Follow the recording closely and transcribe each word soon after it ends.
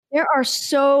There are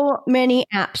so many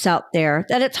apps out there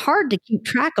that it's hard to keep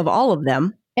track of all of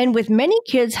them. And with many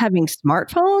kids having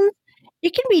smartphones,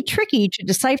 it can be tricky to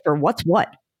decipher what's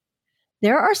what.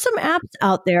 There are some apps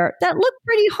out there that look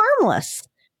pretty harmless,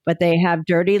 but they have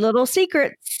dirty little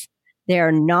secrets. They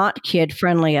are not kid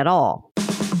friendly at all.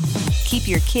 Keep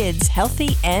your kids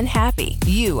healthy and happy.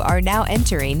 You are now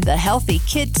entering the Healthy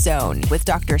Kid Zone with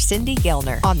Dr. Cindy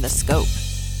Gellner on The Scope.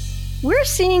 We're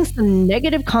seeing some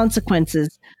negative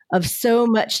consequences of so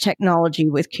much technology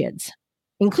with kids,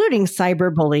 including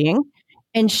cyberbullying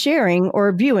and sharing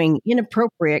or viewing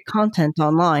inappropriate content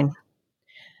online.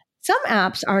 Some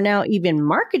apps are now even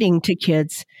marketing to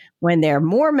kids when they're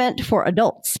more meant for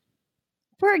adults.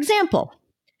 For example,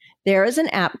 there is an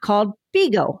app called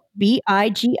Bigo,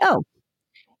 B-I-G-O.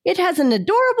 It has an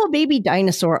adorable baby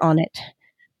dinosaur on it,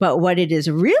 but what it is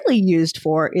really used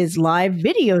for is live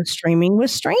video streaming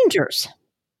with strangers.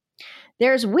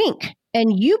 There's Wink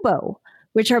and Yubo,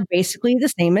 which are basically the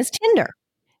same as Tinder.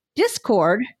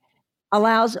 Discord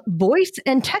allows voice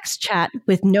and text chat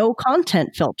with no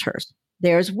content filters.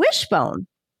 There's Wishbone,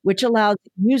 which allows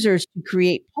users to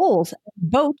create polls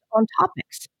and vote on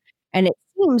topics, and it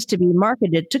seems to be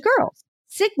marketed to girls.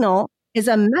 Signal is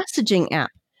a messaging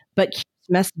app, but keeps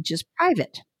messages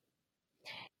private.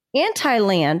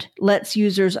 Antiland lets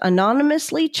users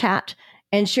anonymously chat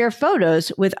and share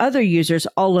photos with other users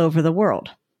all over the world.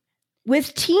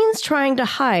 With teens trying to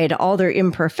hide all their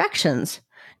imperfections,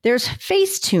 there's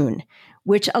Facetune,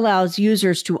 which allows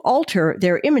users to alter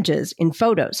their images in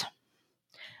photos.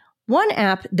 One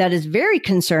app that is very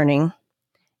concerning,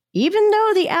 even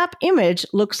though the app image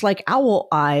looks like owl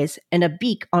eyes and a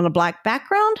beak on a black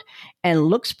background and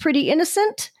looks pretty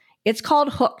innocent, it's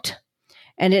called Hooked,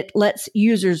 and it lets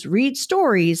users read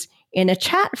stories in a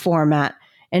chat format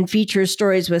and features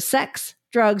stories with sex,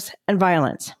 drugs, and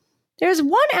violence. There's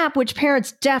one app which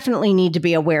parents definitely need to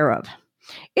be aware of.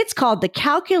 It's called the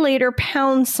Calculator #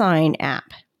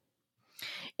 app.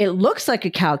 It looks like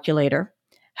a calculator.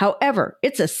 However,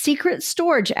 it's a secret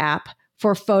storage app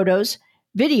for photos,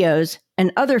 videos,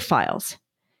 and other files.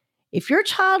 If your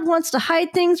child wants to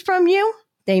hide things from you,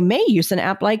 they may use an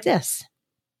app like this.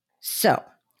 So,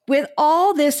 with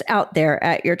all this out there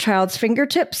at your child's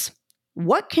fingertips,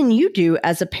 what can you do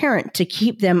as a parent to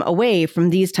keep them away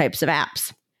from these types of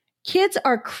apps? Kids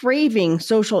are craving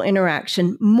social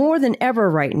interaction more than ever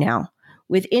right now,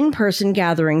 with in-person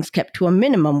gatherings kept to a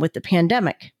minimum with the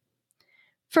pandemic.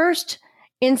 First,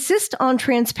 insist on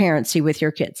transparency with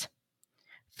your kids.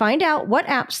 Find out what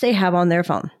apps they have on their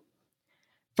phone.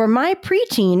 For my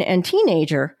preteen and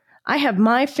teenager, I have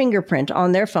my fingerprint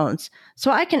on their phones, so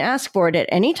I can ask for it at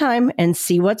any time and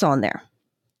see what's on there.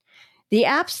 The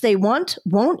apps they want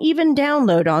won't even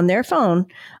download on their phone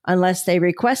unless they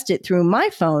request it through my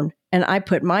phone, and I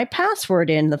put my password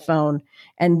in the phone,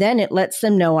 and then it lets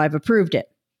them know I've approved it.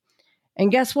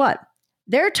 And guess what?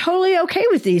 They're totally okay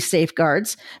with these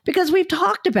safeguards because we've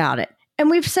talked about it, and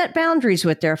we've set boundaries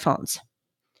with their phones.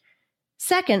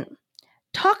 Second,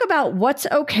 talk about what's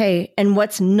okay and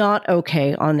what's not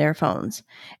okay on their phones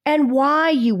and why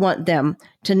you want them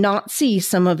to not see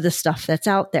some of the stuff that's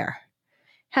out there.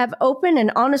 Have open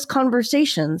and honest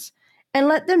conversations and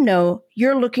let them know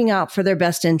you're looking out for their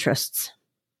best interests.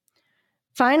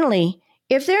 Finally,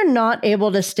 if they're not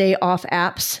able to stay off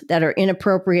apps that are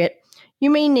inappropriate, you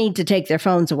may need to take their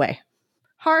phones away.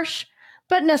 Harsh,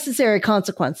 but necessary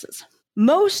consequences.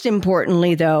 Most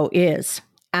importantly, though, is,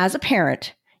 as a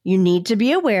parent, you need to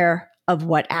be aware of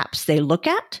what apps they look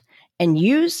at and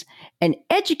use and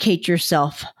educate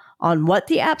yourself on what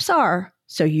the apps are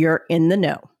so you're in the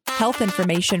know. Health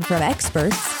information from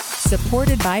experts,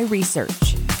 supported by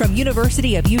research. From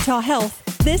University of Utah Health,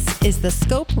 this is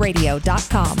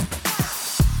thescoperadio.com.